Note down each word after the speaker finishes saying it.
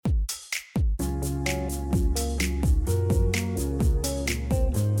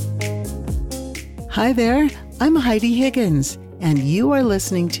Hi there, I'm Heidi Higgins, and you are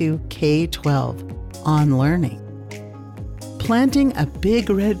listening to K-12 on Learning. Planting a big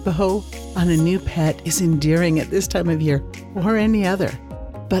red bow on a new pet is endearing at this time of year or any other,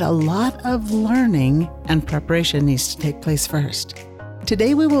 but a lot of learning and preparation needs to take place first.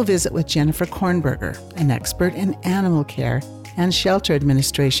 Today we will visit with Jennifer Kornberger, an expert in animal care and shelter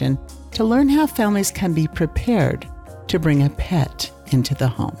administration, to learn how families can be prepared to bring a pet into the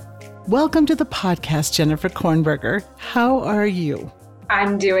home. Welcome to the podcast, Jennifer Kornberger. How are you?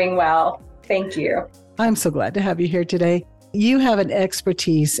 I'm doing well. Thank you. I'm so glad to have you here today. You have an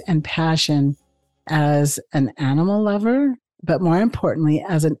expertise and passion as an animal lover, but more importantly,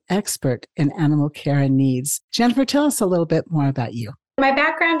 as an expert in animal care and needs. Jennifer, tell us a little bit more about you. My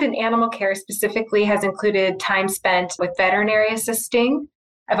background in animal care specifically has included time spent with veterinary assisting.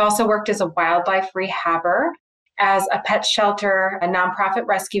 I've also worked as a wildlife rehabber, as a pet shelter, a nonprofit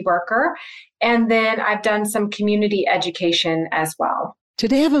rescue worker, and then I've done some community education as well.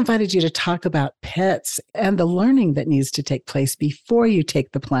 Today, I've invited you to talk about pets and the learning that needs to take place before you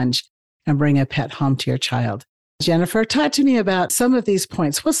take the plunge and bring a pet home to your child. Jennifer, talk to me about some of these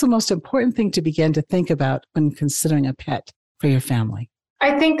points. What's the most important thing to begin to think about when considering a pet for your family?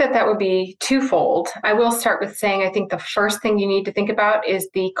 I think that would be twofold. I will start with saying I think the first thing you need to think about is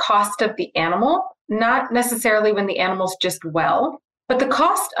the cost of the animal, not necessarily when the animal's just well, but the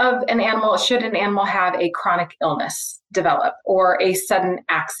cost of an animal should an animal have a chronic illness develop or a sudden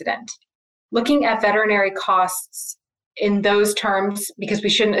accident. Looking at veterinary costs in those terms, because we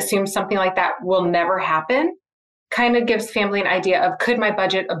shouldn't assume something like that will never happen, kind of gives family an idea of, could my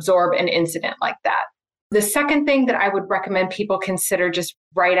budget absorb an incident like that? The second thing that I would recommend people consider just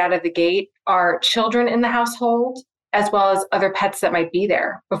right out of the gate are children in the household, as well as other pets that might be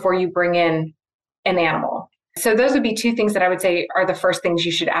there before you bring in an animal. So those would be two things that I would say are the first things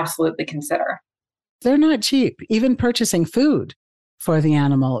you should absolutely consider. They're not cheap. Even purchasing food for the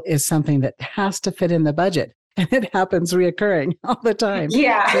animal is something that has to fit in the budget. And it happens reoccurring all the time.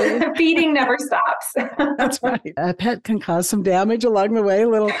 Yeah, feeding never stops. That's right. A pet can cause some damage along the way,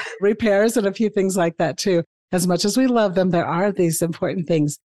 little repairs and a few things like that too. As much as we love them, there are these important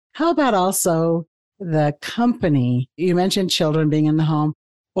things. How about also the company? You mentioned children being in the home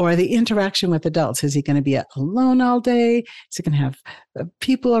or the interaction with adults. Is he going to be alone all day? Is he going to have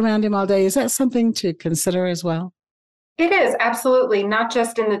people around him all day? Is that something to consider as well? It is, absolutely. Not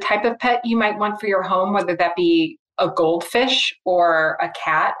just in the type of pet you might want for your home, whether that be a goldfish or a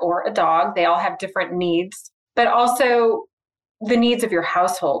cat or a dog. They all have different needs, but also the needs of your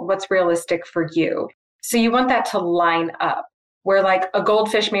household, what's realistic for you. So you want that to line up, where like a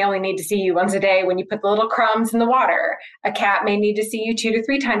goldfish may only need to see you once a day when you put the little crumbs in the water. A cat may need to see you 2 to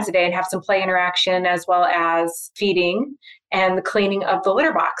 3 times a day and have some play interaction as well as feeding and the cleaning of the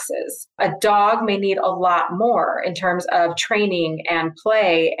litter boxes. A dog may need a lot more in terms of training and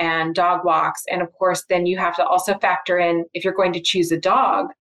play and dog walks. And of course, then you have to also factor in, if you're going to choose a dog,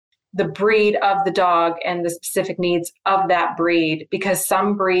 the breed of the dog and the specific needs of that breed, because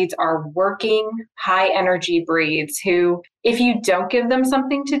some breeds are working, high energy breeds who, if you don't give them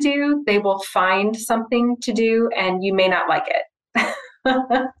something to do, they will find something to do and you may not like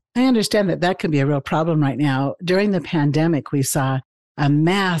it. I understand that can be a real problem right now. During the pandemic, we saw a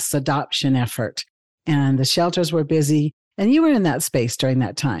mass adoption effort and the shelters were busy. And you were in that space during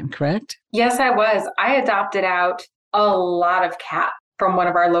that time, correct? Yes, I was. I adopted out a lot of cats from one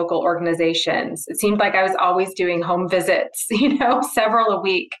of our local organizations. It seemed like I was always doing home visits, several a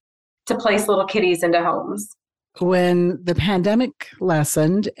week to place little kitties into homes. When the pandemic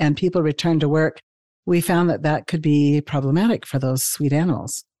lessened and people returned to work, we found that could be problematic for those sweet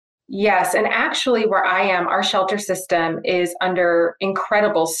animals. Yes. And actually where I am, our shelter system is under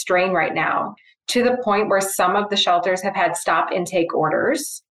incredible strain right now, to the point where some of the shelters have had stop intake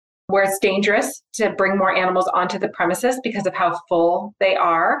orders, where it's dangerous to bring more animals onto the premises because of how full they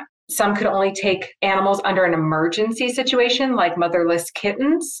are. Some could only take animals under an emergency situation, like motherless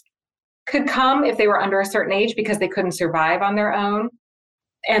kittens could come if they were under a certain age because they couldn't survive on their own.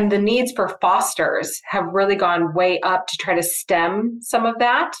 And the needs for fosters have really gone way up to try to stem some of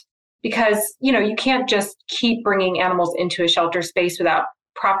that. Because, you can't just keep bringing animals into a shelter space without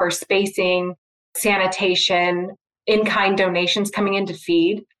proper spacing, sanitation, in-kind donations coming in to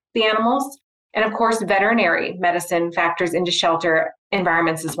feed the animals. And of course, veterinary medicine factors into shelter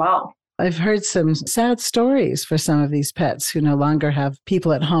environments as well. I've heard some sad stories for some of these pets who no longer have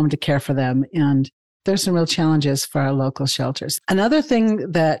people at home to care for them. And there's some real challenges for our local shelters. Another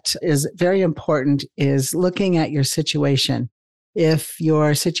thing that is very important is looking at your situation. If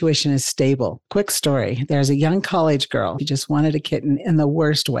your situation is stable. Quick story. There's a young college girl who just wanted a kitten in the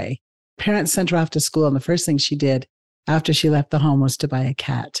worst way. parents sent her off to school, and the first thing she did after she left the home was to buy a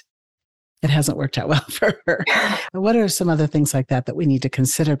cat. It hasn't worked out well for her. What are some other things like that we need to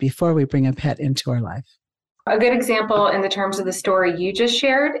consider before we bring a pet into our life? A good example in the terms of the story you just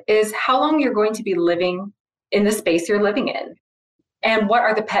shared is how long you're going to be living in the space you're living in. And what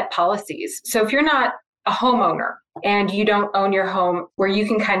are the pet policies? So if you're not a homeowner and you don't own your home where you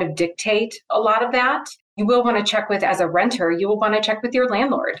can kind of dictate a lot of that, you will want to check with, as a renter, you will want to check with your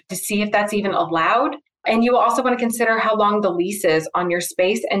landlord to see if that's even allowed. And you will also want to consider how long the lease is on your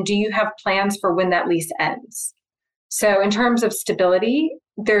space, and do you have plans for when that lease ends? So in terms of stability,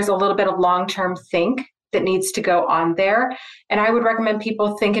 there's a little bit of long-term think that needs to go on there. And I would recommend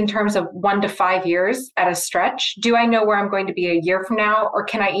people think in terms of 1 to 5 years at a stretch. Do I know where I'm going to be a year from now? Or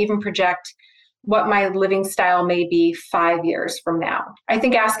can I even project what my living style may be 5 years from now? I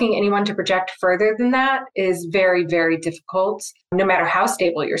think asking anyone to project further than that is very, very difficult, no matter how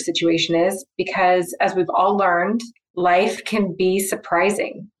stable your situation is, because as we've all learned, life can be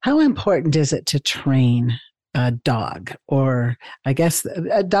surprising. How important is it to train a dog? Or I guess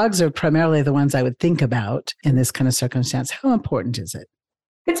dogs are primarily the ones I would think about in this kind of circumstance. How important is it?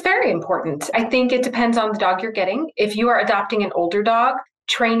 It's very important. I think it depends on the dog you're getting. If you are adopting an older dog,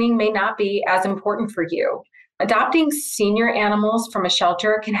 training may not be as important for you. Adopting senior animals from a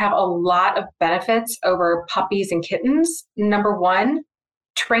shelter can have a lot of benefits over puppies and kittens. Number one,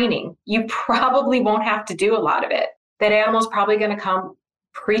 training. You probably won't have to do a lot of it. That animal's probably going to come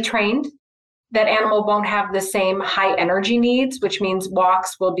pre-trained. That animal won't have the same high energy needs, which means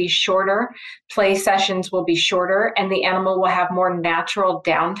walks will be shorter, play sessions will be shorter, and the animal will have more natural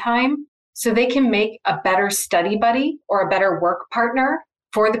downtime. So they can make a better study buddy or a better work partner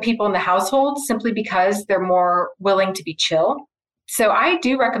for the people in the household simply because they're more willing to be chill. So I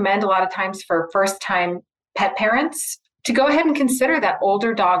do recommend a lot of times for first-time pet parents to go ahead and consider that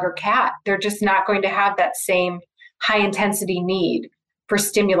older dog or cat. They're just not going to have that same high-intensity need for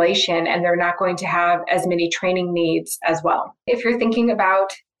stimulation, and they're not going to have as many training needs as well. If you're thinking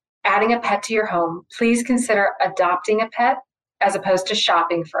about adding a pet to your home, please consider adopting a pet as opposed to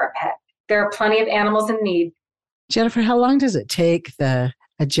shopping for a pet. There are plenty of animals in need. Jennifer, how long does it take the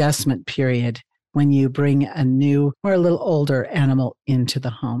adjustment period when you bring a new or a little older animal into the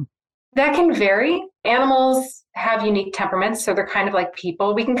home? That can vary. Animals have unique temperaments, so they're kind of like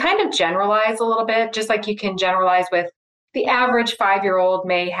people. We can kind of generalize a little bit, just like you can generalize with the average 5-year-old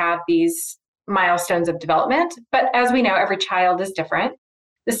may have these milestones of development, but as we know, every child is different.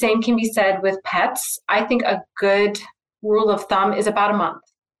 The same can be said with pets. I think a good rule of thumb is about a month.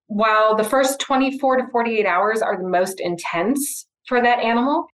 While the first 24 to 48 hours are the most intense for that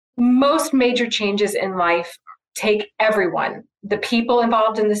animal, most major changes in life take everyone, the people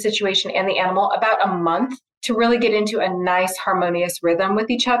involved in the situation and the animal, about a month to really get into a nice harmonious rhythm with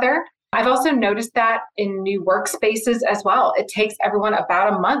each other. I've also noticed that in new workspaces as well. It takes everyone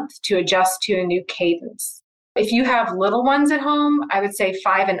about a month to adjust to a new cadence. If you have little ones at home, I would say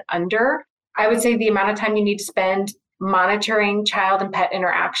 5 and under. I would say the amount of time you need to spend monitoring child and pet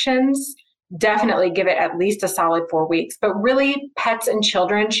interactions, definitely give it at least a solid 4 weeks. But really, pets and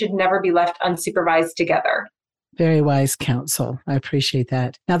children should never be left unsupervised together. Very wise counsel. I appreciate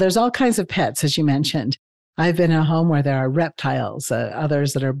that. Now, there's all kinds of pets, as you mentioned. I've been in a home where there are reptiles,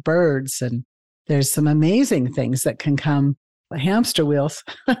 others that are birds, and there's some amazing things that can come. Hamster wheels.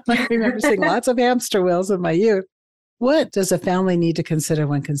 I remember seeing lots of hamster wheels in my youth. What does a family need to consider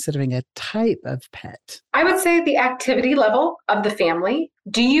when considering a type of pet? I would say the activity level of the family.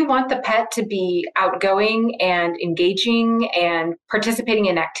 Do you want the pet to be outgoing and engaging and participating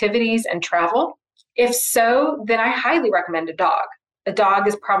in activities and travel? If so, then I highly recommend a dog. A dog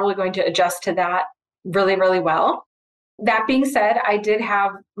is probably going to adjust to that really, really well. That being said, I did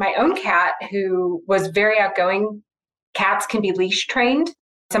have my own cat who was very outgoing. Cats can be leash trained.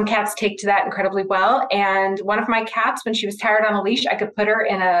 Some cats take to that incredibly well. And one of my cats, when she was tired on a leash, I could put her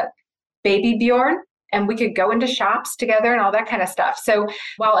in a baby Bjorn and we could go into shops together and all that kind of stuff. So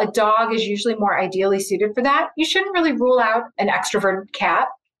while a dog is usually more ideally suited for that, you shouldn't really rule out an extroverted cat.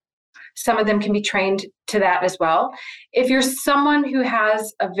 Some of them can be trained to that as well. If you're someone who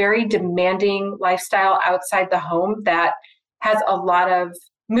has a very demanding lifestyle outside the home that has a lot of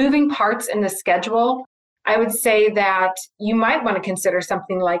moving parts in the schedule, I would say that you might want to consider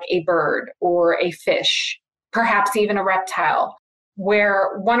something like a bird or a fish, perhaps even a reptile,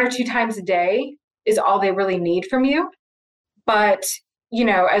 where 1 or 2 times a day is all they really need from you. But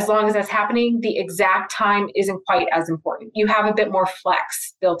as long as that's happening, the exact time isn't quite as important. You have a bit more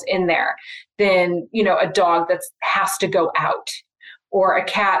flex built in there than, a dog that has to go out, or a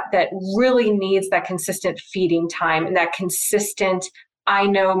cat that really needs that consistent feeding time and that consistent I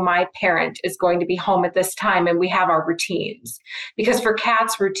know my parent is going to be home at this time and we have our routines. Because for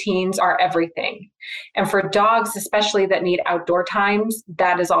cats, routines are everything. And for dogs, especially that need outdoor times,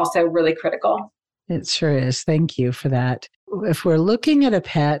 that is also really critical. It sure is. Thank you for that. If we're looking at a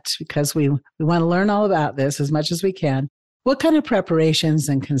pet, because we want to learn all about this as much as we can, what kind of preparations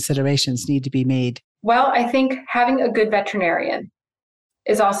and considerations need to be made? Well, I think having a good veterinarian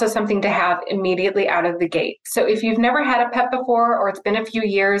is also something to have immediately out of the gate. So if you've never had a pet before, or it's been a few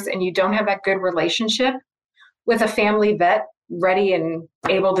years and you don't have that good relationship with a family vet ready and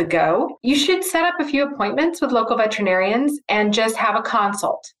able to go, you should set up a few appointments with local veterinarians and just have a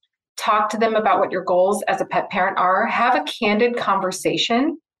consult. Talk to them about what your goals as a pet parent are. Have a candid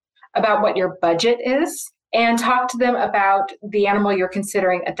conversation about what your budget is, and talk to them about the animal you're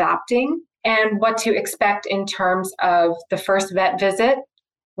considering adopting and what to expect in terms of the first vet visit.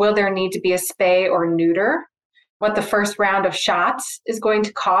 Will there need to be a spay or neuter? What the first round of shots is going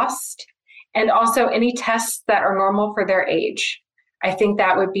to cost? And also any tests that are normal for their age. I think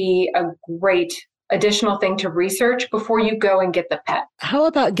that would be a great additional thing to research before you go and get the pet. How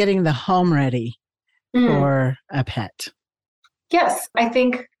about getting the home ready for a pet? Yes, I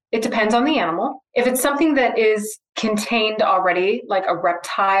think it depends on the animal. If it's something that is contained already, like a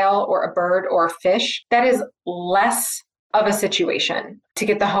reptile or a bird or a fish, that is less of a situation to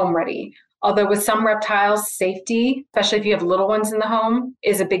get the home ready. Although with some reptiles, safety, especially if you have little ones in the home,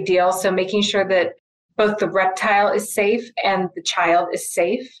 is a big deal. So making sure that both the reptile is safe and the child is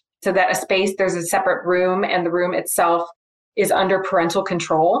safe, so that there's a separate room and the room itself is under parental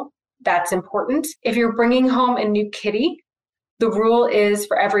control. That's important. If you're bringing home a new kitty, the rule is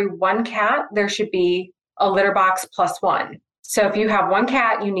for every one cat, there should be a litter box plus one. So if you have one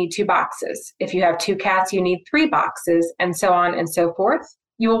cat, you need 2 boxes. If you have 2 cats, you need 3 boxes, and so on and so forth.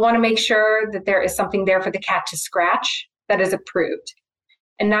 You will want to make sure that there is something there for the cat to scratch that is approved.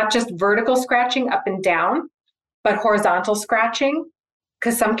 And not just vertical scratching up and down, but horizontal scratching,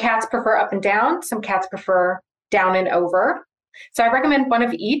 because some cats prefer up and down, some cats prefer down and over. So I recommend one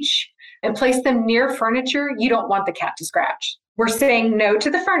of each and place them near furniture you don't want the cat to scratch. We're saying no to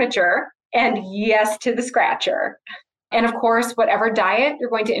the furniture and yes to the scratcher. And of course, whatever diet you're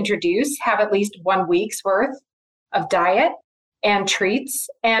going to introduce, have at least 1 week's worth of diet and treats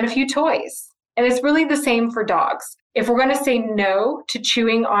and a few toys. And it's really the same for dogs. If we're going to say no to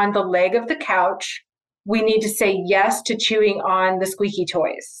chewing on the leg of the couch, we need to say yes to chewing on the squeaky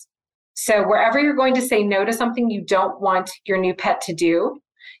toys. So wherever you're going to say no to something you don't want your new pet to do,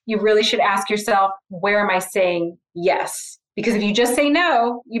 you really should ask yourself, where am I saying yes? Because if you just say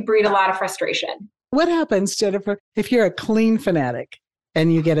no, you breed a lot of frustration. What happens, Jennifer, if you're a clean fanatic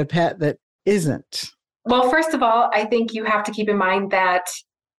and you get a pet that isn't? Well, first of all, I think you have to keep in mind that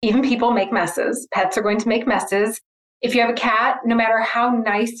even people make messes. Pets are going to make messes. If you have a cat, no matter how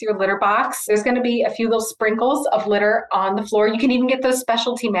nice your litter box, there's going to be a few little sprinkles of litter on the floor. You can even get those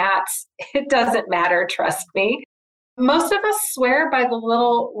specialty mats. It doesn't matter, trust me. Most of us swear by the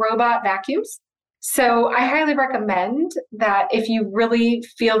little robot vacuums. So I highly recommend that if you really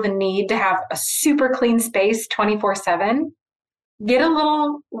feel the need to have a super clean space 24/7, get a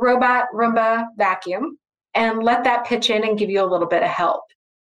little robot Roomba vacuum and let that pitch in and give you a little bit of help.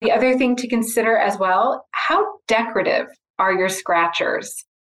 The other thing to consider as well, how decorative are your scratchers?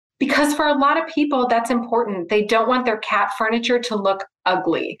 Because for a lot of people, that's important. They don't want their cat furniture to look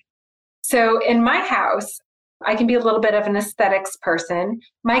ugly. So in my house, I can be a little bit of an aesthetics person.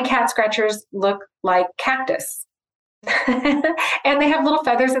 My cat scratchers look like cactus. And they have little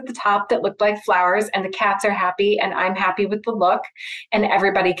feathers at the top that look like flowers, and the cats are happy and I'm happy with the look, and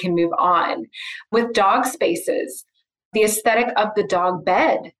everybody can move on. With dog spaces, the aesthetic of the dog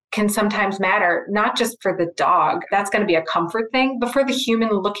bed can sometimes matter, not just for the dog, that's going to be a comfort thing, but for the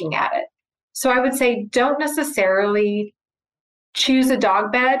human looking at it. So I would say don't necessarily choose a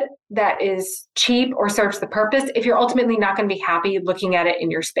dog bed that is cheap or serves the purpose if you're ultimately not going to be happy looking at it in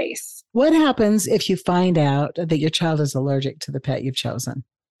your space. What happens if you find out that your child is allergic to the pet you've chosen?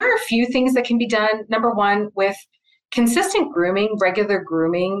 There are a few things that can be done. Number one, with consistent grooming, regular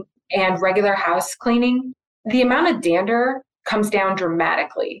grooming, and regular house cleaning, the amount of dander comes down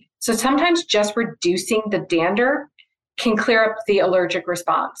dramatically. So sometimes just reducing the dander can clear up the allergic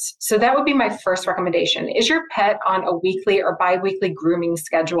response. So that would be my first recommendation. Is your pet on a weekly or bi-weekly grooming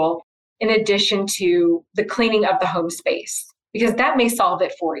schedule in addition to the cleaning of the home space? Because that may solve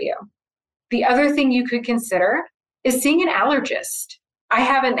it for you. The other thing you could consider is seeing an allergist. I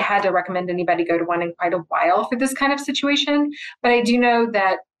haven't had to recommend anybody go to one in quite a while for this kind of situation, but I do know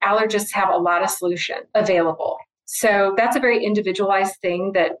that allergists have a lot of solutions available. So that's a very individualized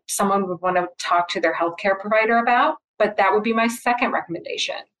thing that someone would want to talk to their healthcare provider about. but that would be my second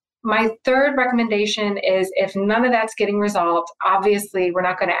recommendation. My third recommendation is if none of that's getting resolved, obviously we're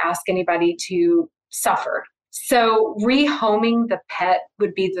not going to ask anybody to suffer. So rehoming the pet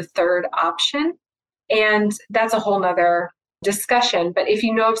would be the third option. And that's a whole nother discussion. But if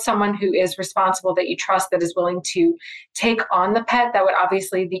you know of someone who is responsible that you trust that is willing to take on the pet, that would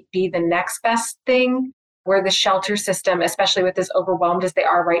obviously be the next best thing, where the shelter system, especially with as overwhelmed as they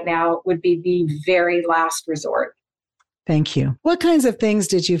are right now, would be the very last resort. Thank you. What kinds of things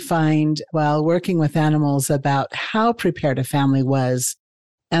did you find while working with animals about how prepared a family was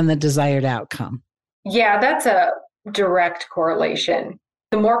and the desired outcome? Yeah, that's a direct correlation.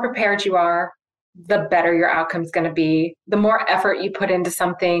 The more prepared you are, the better your outcome is going to be. The more effort you put into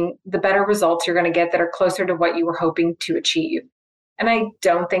something, the better results you're going to get that are closer to what you were hoping to achieve. And I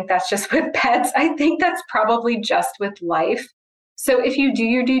don't think that's just with pets. I think that's probably just with life. So if you do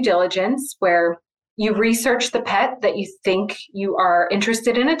your due diligence, where you research the pet that you think you are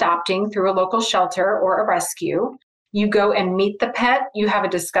interested in adopting through a local shelter or a rescue, you go and meet the pet, you have a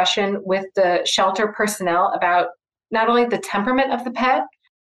discussion with the shelter personnel about not only the temperament of the pet,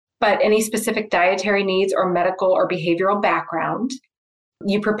 but any specific dietary needs or medical or behavioral background.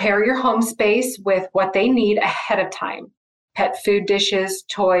 You prepare your home space with what they need ahead of time. Pet food dishes,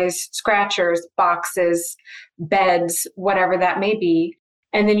 toys, scratchers, boxes, beds, whatever that may be.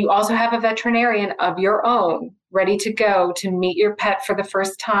 And then you also have a veterinarian of your own ready to go to meet your pet for the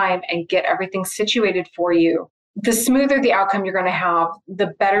first time and get everything situated for you. The smoother the outcome you're going to have,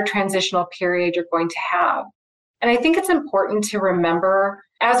 the better transitional period you're going to have. And I think it's important to remember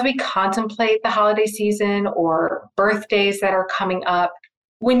as we contemplate the holiday season or birthdays that are coming up,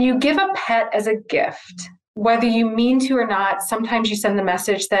 when you give a pet as a gift, whether you mean to or not, sometimes you send the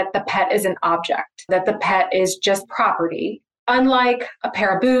message that the pet is an object, that the pet is just property. Unlike a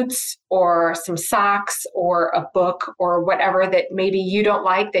pair of boots or some socks or a book or whatever that maybe you don't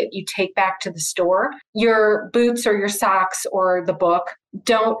like that you take back to the store, your boots or your socks or the book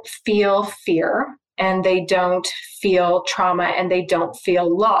don't feel fear and they don't feel trauma and they don't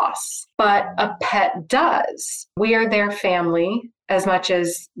feel loss. But a pet does. We are their family as much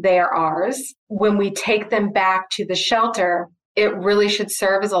as they are ours. When we take them back to the shelter, it really should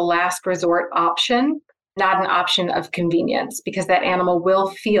serve as a last resort option, not an option of convenience, because that animal will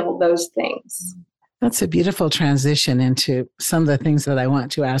feel those things. That's a beautiful transition into some of the things that I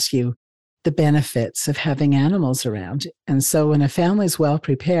want to ask you, the benefits of having animals around. And so when a family is well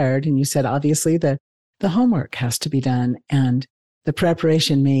prepared, and you said obviously the homework has to be done and the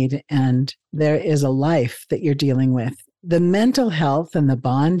preparation made, and there is a life that you're dealing with. The mental health and the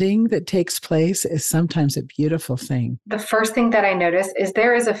bonding that takes place is sometimes a beautiful thing. The first thing that I notice is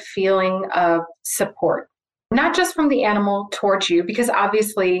there is a feeling of support, not just from the animal towards you, because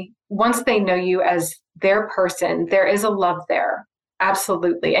obviously once they know you as their person, there is a love there.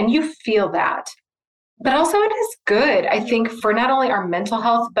 Absolutely. And you feel that. But also it is good, I think, for not only our mental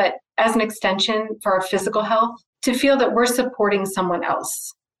health, but as an extension for our physical health, to feel that we're supporting someone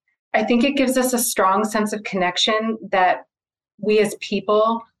else. I think it gives us a strong sense of connection that we as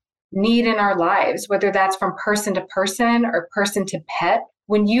people need in our lives, whether that's from person to person or person to pet.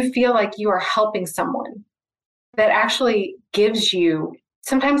 When you feel like you are helping someone, that actually gives you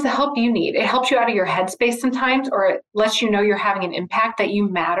sometimes the help you need. It helps you out of your headspace sometimes, or it lets you know you're having an impact, that you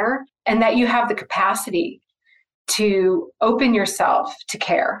matter, and that you have the capacity to open yourself to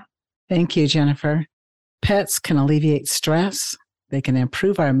care. Thank you, Jennifer. Pets can alleviate stress. They can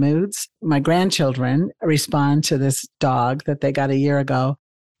improve our moods. My grandchildren respond to this dog that they got a year ago,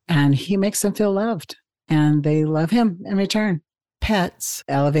 and he makes them feel loved, and they love him in return. Pets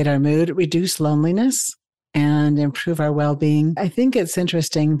elevate our mood, reduce loneliness, and improve our well-being. I think it's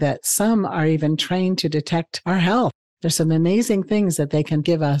interesting that some are even trained to detect our health. There's some amazing things that they can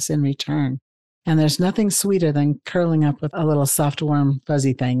give us in return. And there's nothing sweeter than curling up with a little soft, warm,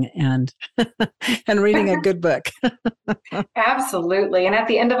 fuzzy thing and and reading a good book. Absolutely. And at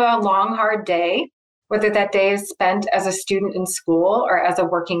the end of a long, hard day, whether that day is spent as a student in school or as a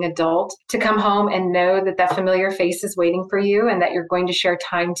working adult, to come home and know that that familiar face is waiting for you and that you're going to share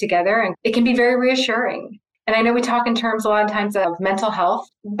time together. And it can be very reassuring. And I know we talk in terms a lot of times of mental health,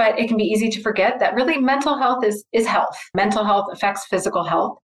 but it can be easy to forget that really mental health is health. Mental health affects physical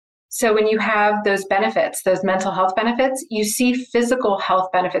health. So when you have those benefits, those mental health benefits, you see physical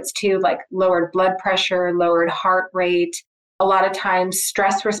health benefits too, like lowered blood pressure, lowered heart rate, a lot of times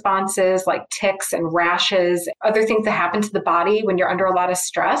stress responses like tics and rashes, other things that happen to the body when you're under a lot of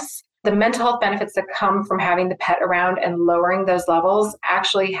stress. The mental health benefits that come from having the pet around and lowering those levels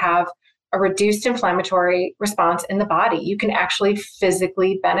actually have a reduced inflammatory response in the body. You can actually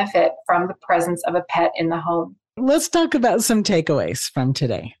physically benefit from the presence of a pet in the home. Let's talk about some takeaways from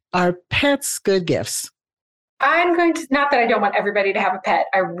today. Are pets good gifts? I'm going to, not that I don't want everybody to have a pet.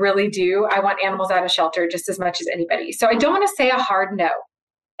 I really do. I want animals out of shelter just as much as anybody. So I don't want to say a hard no.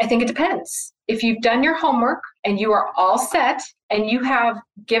 I think it depends. If you've done your homework and you are all set and you have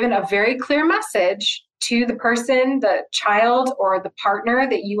given a very clear message to the person, the child, or the partner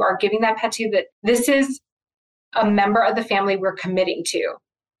that you are giving that pet to, that this is a member of the family we're committing to,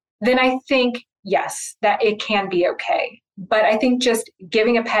 then I think, yes, that it can be okay. But I think just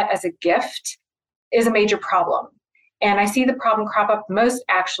giving a pet as a gift is a major problem. And I see the problem crop up most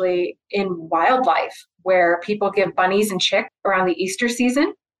actually in wildlife, where people give bunnies and chicks around the Easter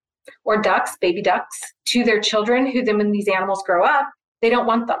season, or ducks, baby ducks, to their children, who then when these animals grow up, they don't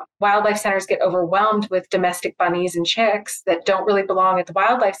want them. Wildlife centers get overwhelmed with domestic bunnies and chicks that don't really belong at the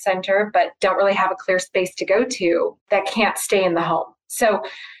wildlife center, but don't really have a clear space to go to, that can't stay in the home. So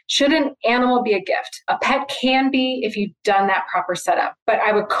should an animal be a gift? A pet can be if you've done that proper setup, but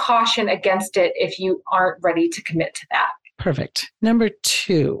I would caution against it if you aren't ready to commit to that. Perfect. Number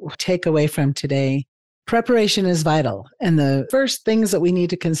 2, takeaway from today. Preparation is vital. And the first things that we need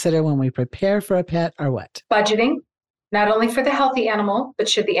to consider when we prepare for a pet are what? Budgeting, not only for the healthy animal, but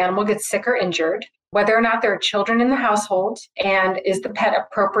should the animal get sick or injured, whether or not there are children in the household, and is the pet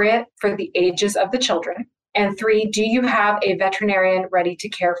appropriate for the ages of the children? And 3, do you have a veterinarian ready to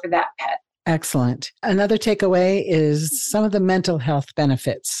care for that pet? Excellent. Another takeaway is some of the mental health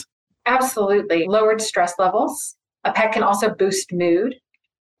benefits. Absolutely. Lowered stress levels. A pet can also boost mood.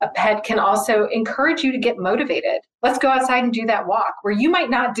 A pet can also encourage you to get motivated. Let's go outside and do that walk, where you might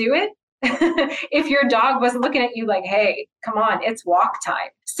not do it if your dog wasn't looking at you like, hey, come on, it's walk time.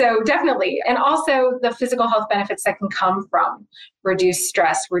 So definitely. And also the physical health benefits that can come from reduced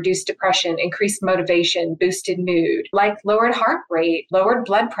stress, reduced depression, increased motivation, boosted mood, like lowered heart rate, lowered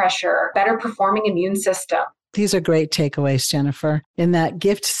blood pressure, better performing immune system. These are great takeaways, Jennifer. In that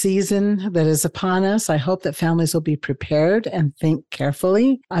gift season that is upon us, I hope that families will be prepared and think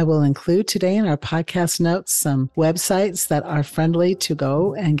carefully. I will include today in our podcast notes some websites that are friendly to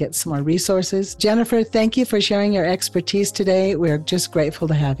go and get some more resources. Jennifer, thank you for sharing your expertise today. We're just grateful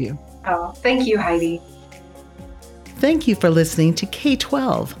to have you. Oh, thank you, Heidi. Thank you for listening to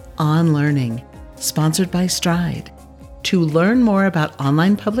K-12 On Learning, sponsored by Stride. To learn more about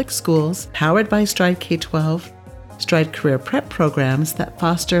online public schools powered by Stride K-12, Stride career prep programs that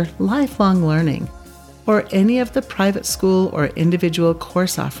foster lifelong learning, or any of the private school or individual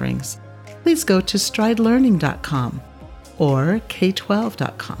course offerings, please go to stridelearning.com or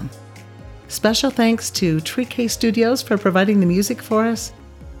k12.com. Special thanks to Tree K Studios for providing the music for us.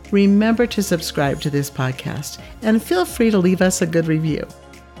 Remember to subscribe to this podcast and feel free to leave us a good review.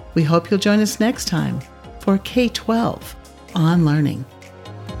 We hope you'll join us next time for K-12 On Learning.